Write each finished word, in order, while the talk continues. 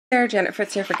There, Janet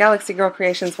Fritz here for Galaxy Girl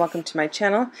Creations. Welcome to my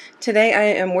channel. Today I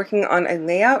am working on a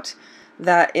layout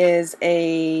that is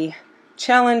a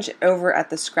challenge over at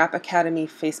the Scrap Academy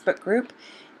Facebook group,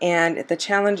 and the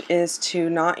challenge is to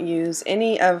not use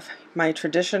any of my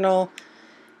traditional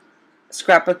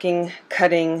scrapbooking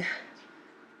cutting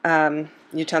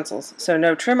utensils. So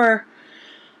no trimmer,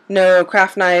 no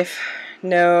craft knife,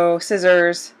 no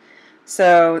scissors.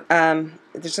 So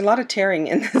there's a lot of tearing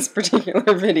in this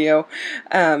particular video.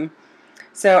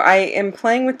 So I am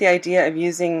playing with the idea of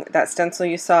using that stencil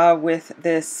you saw with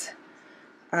this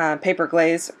paper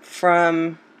glaze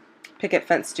from Picket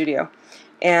Fence Studio.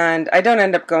 And I don't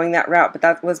end up going that route, but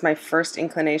that was my first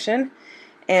inclination.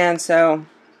 And so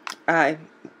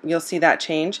you'll see that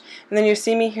change. And then you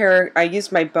see me here, I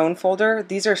used my bone folder.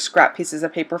 These are scrap pieces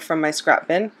of paper from my scrap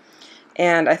bin.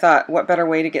 And I thought, what better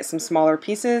way to get some smaller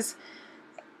pieces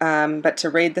but to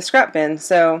raid the scrap bin.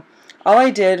 So all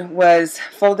I did was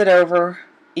fold it over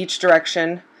each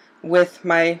direction with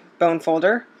my bone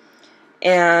folder,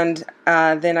 and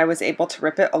then I was able to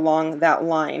rip it along that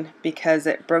line because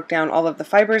it broke down all of the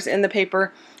fibers in the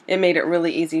paper. It made it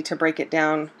really easy to break it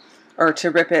down or to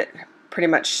rip it pretty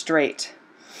much straight.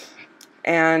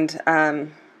 And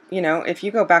you know, if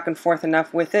you go back and forth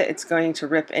enough with it, it's going to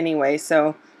rip anyway.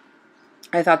 So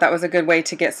I thought that was a good way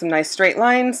to get some nice straight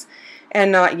lines and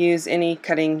not use any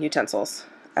cutting utensils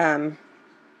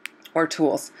or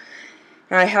tools.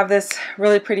 Now I have this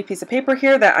really pretty piece of paper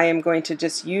here that I am going to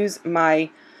just use my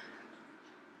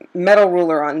metal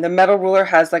ruler on. The metal ruler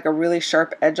has like a really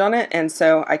sharp edge on it, and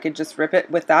so I could just rip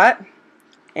it with that.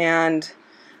 And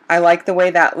I like the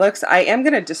way that looks. I am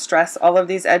going to distress all of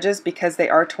these edges because they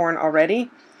are torn already.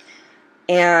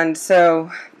 And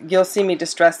so you'll see me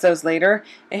distress those later.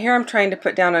 And here I'm trying to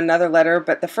put down another letter,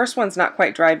 but the first one's not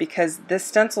quite dry because this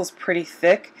stencil's pretty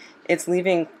thick. It's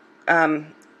leaving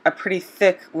a pretty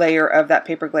thick layer of that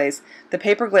paper glaze. The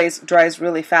paper glaze dries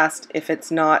really fast if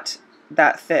it's not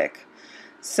that thick.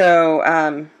 So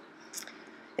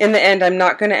in the end, I'm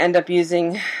not going to end up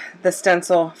using the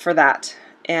stencil for that.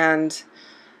 And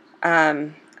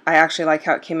I actually like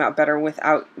how it came out better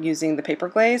without using the paper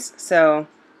glaze. So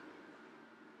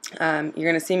you're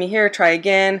going to see me here try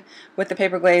again with the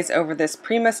paper glaze over this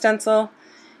Prima stencil,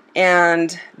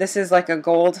 and this is like a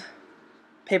gold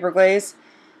paper glaze.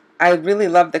 I really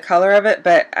love the color of it,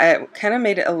 but I kind of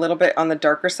made it a little bit on the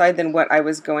darker side than what I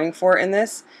was going for in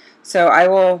this, so I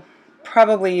will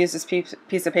probably use this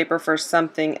piece of paper for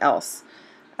something else.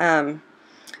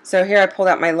 So here I pulled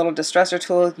out my little distresser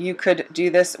tool. You could do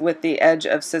this with the edge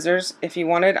of scissors if you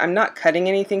wanted. I'm not cutting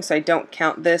anything, so I don't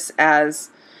count this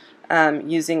as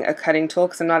using a cutting tool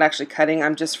because I'm not actually cutting,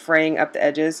 I'm just fraying up the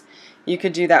edges. You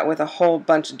could do that with a whole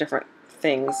bunch of different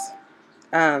things.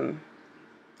 Or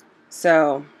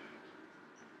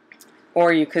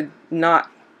you could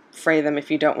not fray them if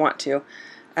you don't want to.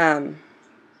 And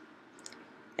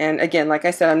again, like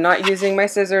I said, I'm not using my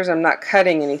scissors, I'm not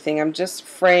cutting anything, I'm just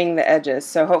fraying the edges.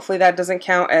 So hopefully that doesn't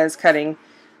count as cutting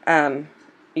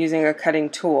using a cutting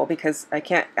tool, because I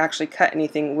can't actually cut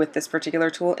anything with this particular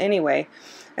tool anyway.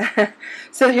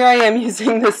 So here I am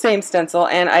using the same stencil,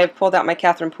 and I have pulled out my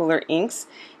Catherine Pooler inks,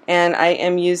 and I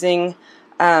am using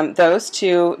those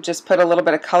to just put a little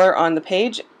bit of color on the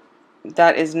page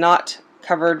that is not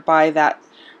covered by that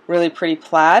really pretty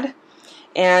plaid.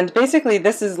 And basically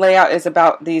this layout is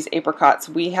about these apricots.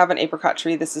 We have an apricot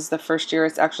tree. This is the first year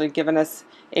it's actually given us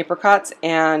apricots,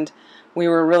 and we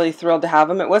were really thrilled to have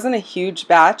them. It wasn't a huge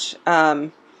batch,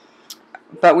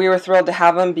 but we were thrilled to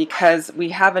have them because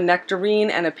we have a nectarine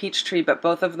and a peach tree, but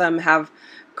both of them have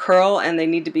curl and they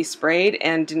need to be sprayed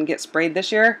and didn't get sprayed this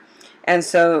year. And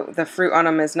so the fruit on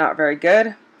them is not very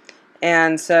good.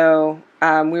 And so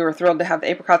we were thrilled to have the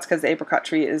apricots because the apricot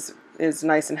tree is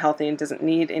nice and healthy and doesn't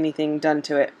need anything done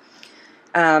to it.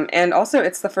 And also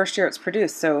it's the first year it's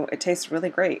produced, so it tastes really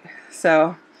great.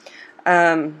 So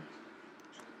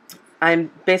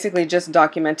I'm basically just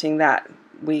documenting that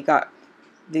we got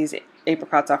these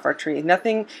apricots off our tree.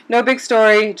 Nothing, no big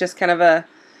story, just kind of a,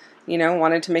 you know,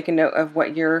 wanted to make a note of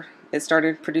what year it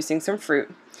started producing some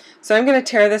fruit. So I'm going to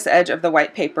tear this edge of the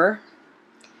white paper,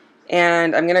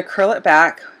 and I'm going to curl it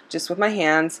back just with my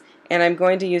hands, and I'm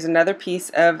going to use another piece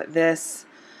of this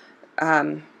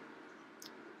plaid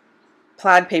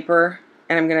paper,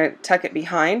 and I'm going to tuck it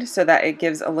behind so that it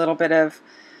gives a little bit of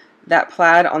that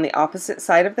plaid on the opposite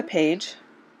side of the page.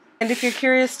 And if you're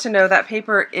curious to know, that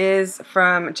paper is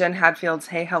from Jen Hadfield's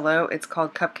Hey Hello. It's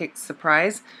called Cupcake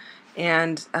Surprise,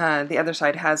 and the other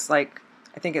side has, like,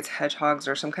 I think it's hedgehogs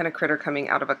or some kind of critter coming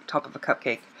out of the top of a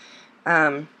cupcake.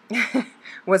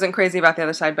 Wasn't crazy about the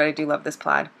other side, but I do love this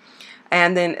plaid.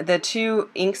 And then the two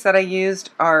inks that I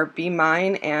used are Be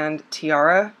Mine and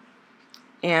Tiara,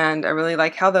 and I really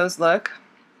like how those look.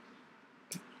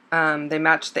 They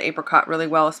match the apricot really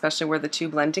well, especially where the two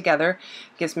blend together.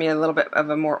 Gives me a little bit of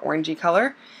a more orangey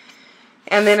color.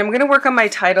 And then I'm going to work on my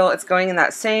title. It's going in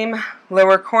that same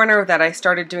lower corner that I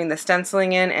started doing the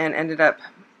stenciling in and ended up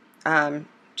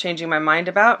changing my mind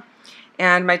about.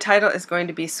 And my title is going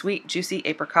to be Sweet Juicy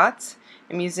Apricots.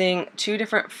 I'm using two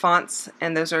different fonts,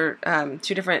 and those are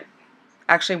two different,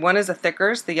 actually one is a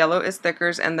Thickers, the yellow is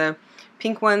Thickers, and the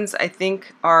pink ones I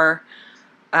think are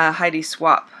Heidi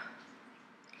Swap.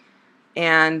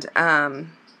 And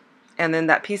then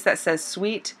that piece that says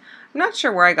Sweet, I'm not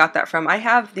sure where I got that from. I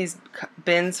have these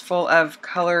bins full of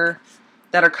color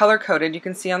that are color coded. You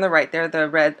can see on the right there the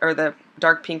red or the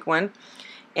dark pink one.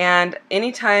 And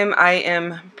anytime I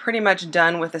am pretty much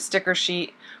done with a sticker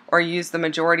sheet or use the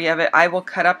majority of it, I will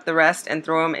cut up the rest and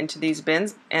throw them into these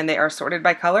bins, and they are sorted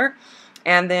by color.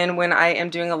 And then when I am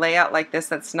doing a layout like this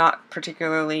that's not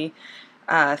particularly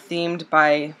themed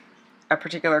by a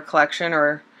particular collection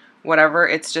or whatever,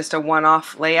 it's just a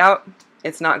one-off layout.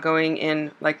 It's not going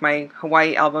in like my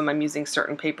Hawaii album. I'm using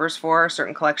certain papers for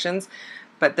certain collections,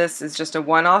 but this is just a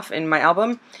one-off in my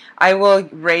album. I will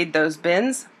raid those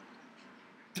bins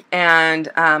and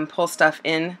pull stuff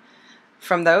in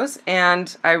from those,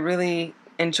 and I really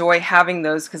enjoy having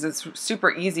those because it's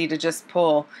super easy to just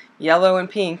pull yellow and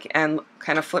pink and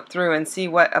kind of flip through and see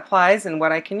what applies and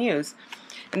what I can use.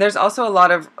 And there's also a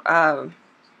lot of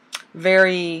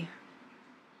very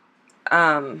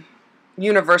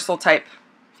universal type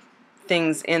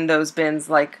things in those bins,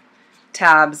 like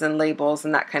tabs and labels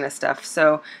and that kind of stuff.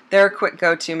 So they're a quick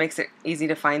go-to, makes it easy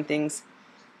to find things.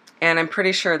 And I'm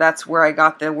pretty sure that's where I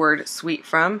got the word sweet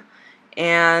from.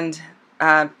 And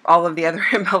all of the other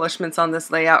embellishments on this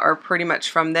layout are pretty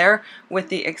much from there, with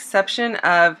the exception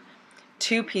of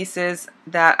two pieces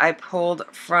that I pulled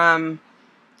from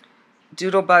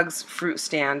Doodlebug's fruit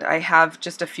stand. I have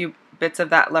just a few bits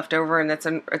of that left over, and it's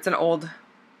an old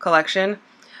collection,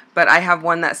 but I have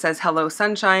one that says Hello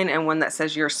Sunshine and one that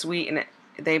says You're Sweet,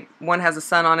 and one has a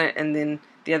sun on it and then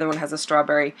the other one has a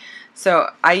strawberry. So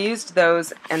I used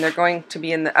those, and they're going to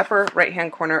be in the upper right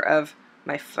hand corner of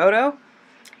my photo,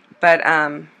 but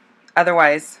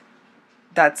otherwise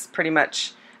that's pretty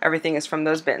much everything is from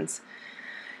those bins,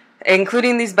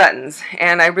 including these buttons.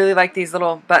 And I really like these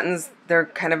little buttons. They're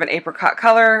kind of an apricot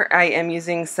color. I am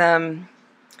using some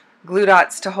glue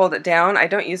dots to hold it down. I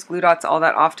don't use glue dots all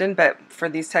that often, but for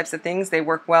these types of things they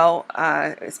work well,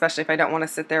 especially if I don't want to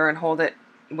sit there and hold it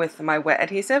with my wet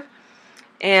adhesive.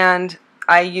 And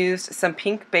I used some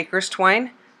pink baker's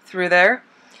twine through there,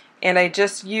 and I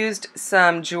just used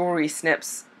some jewelry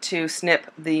snips to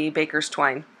snip the baker's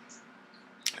twine.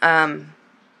 And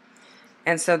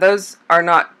so those are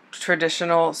not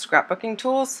traditional scrapbooking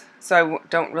tools, so I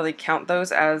don't really count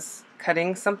those as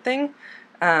cutting something.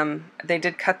 They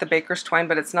did cut the baker's twine,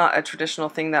 but it's not a traditional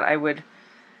thing that I would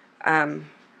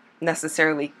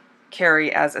necessarily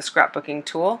carry as a scrapbooking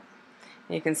tool.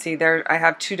 You can see there I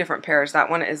have two different pairs. That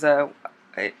one is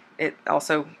it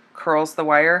also curls the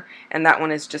wire, and that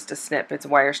one is just a snip. It's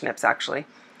wire snips actually.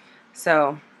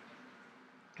 So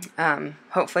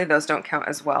hopefully those don't count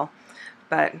as well.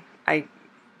 But I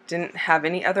didn't have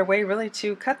any other way really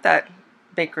to cut that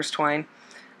baker's twine.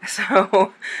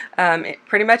 So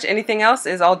pretty much anything else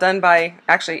is all done by,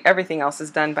 actually everything else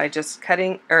is done by just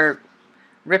cutting or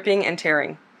ripping and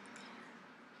tearing.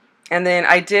 And then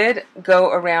I did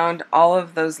go around all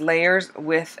of those layers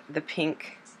with the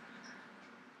pink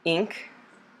ink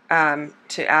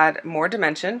to add more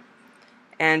dimension,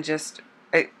 and just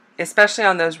especially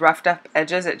on those roughed up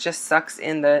edges, it just sucks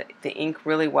in the ink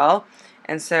really well,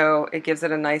 and so it gives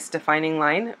it a nice defining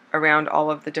line around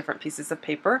all of the different pieces of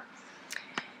paper.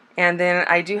 And then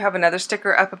I do have another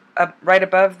sticker up right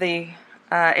above the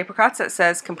apricots that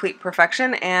says Complete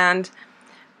Perfection, and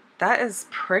that is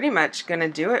pretty much going to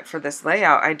do it for this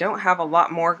layout. I don't have a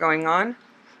lot more going on.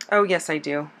 Oh yes, I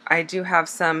do. I do have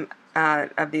some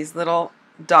of these little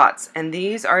dots, and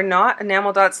these are not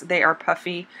enamel dots, they are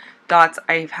puffy dots.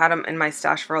 I've had them in my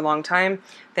stash for a long time.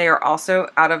 They are also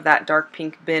out of that dark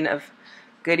pink bin of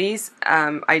goodies.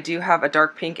 I do have a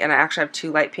dark pink, and I actually have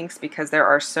two light pinks because there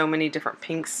are so many different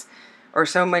pinks, or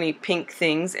so many pink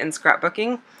things in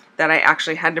scrapbooking, that I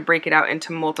actually had to break it out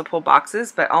into multiple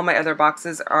boxes. But all my other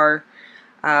boxes are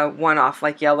one-off,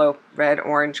 like yellow, red,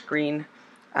 orange, green,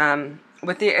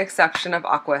 with the exception of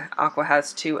aqua. Aqua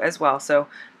has two as well, so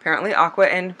apparently aqua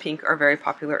and pink are very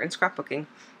popular in scrapbooking,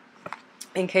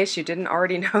 in case you didn't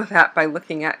already know that by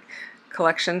looking at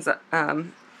collections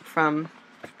from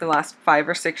the last 5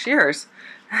 or 6 years.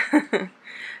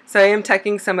 So I am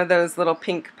tucking some of those little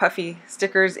pink puffy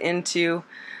stickers into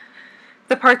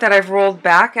the part that I've rolled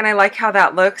back, and I like how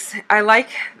that looks. I like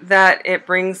that it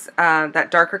brings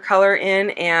that darker color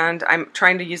in, and I'm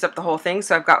trying to use up the whole thing,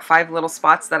 so I've got 5 little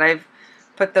spots that I've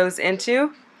put those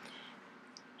into.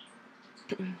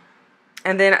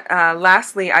 And then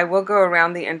lastly, I will go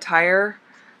around the entire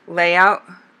layout,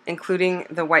 including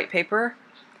the white paper,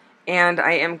 and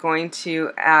I am going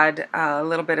to add a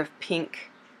little bit of pink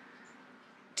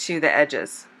to the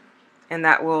edges, and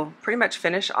that will pretty much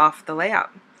finish off the layout.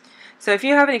 So if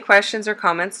you have any questions or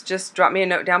comments, just drop me a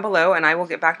note down below and I will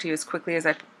get back to you as quickly as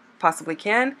I possibly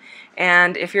can.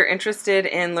 And if you're interested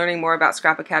in learning more about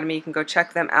Scrap Academy, you can go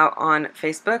check them out on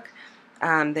Facebook.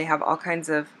 They have all kinds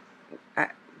of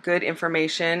good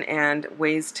information and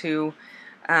ways to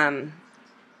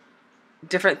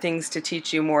different things to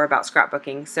teach you more about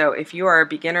scrapbooking. So if you are a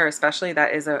beginner especially,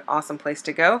 that is an awesome place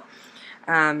to go.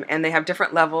 And they have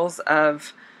different levels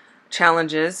of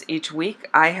challenges each week.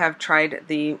 I have tried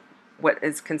what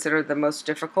is considered the most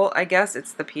difficult, I guess.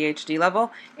 It's the PhD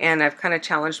level, and I've kind of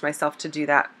challenged myself to do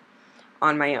that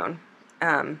on my own.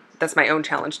 That's my own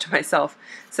challenge to myself.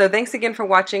 So thanks again for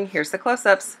watching. Here's the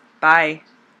close-ups. Bye.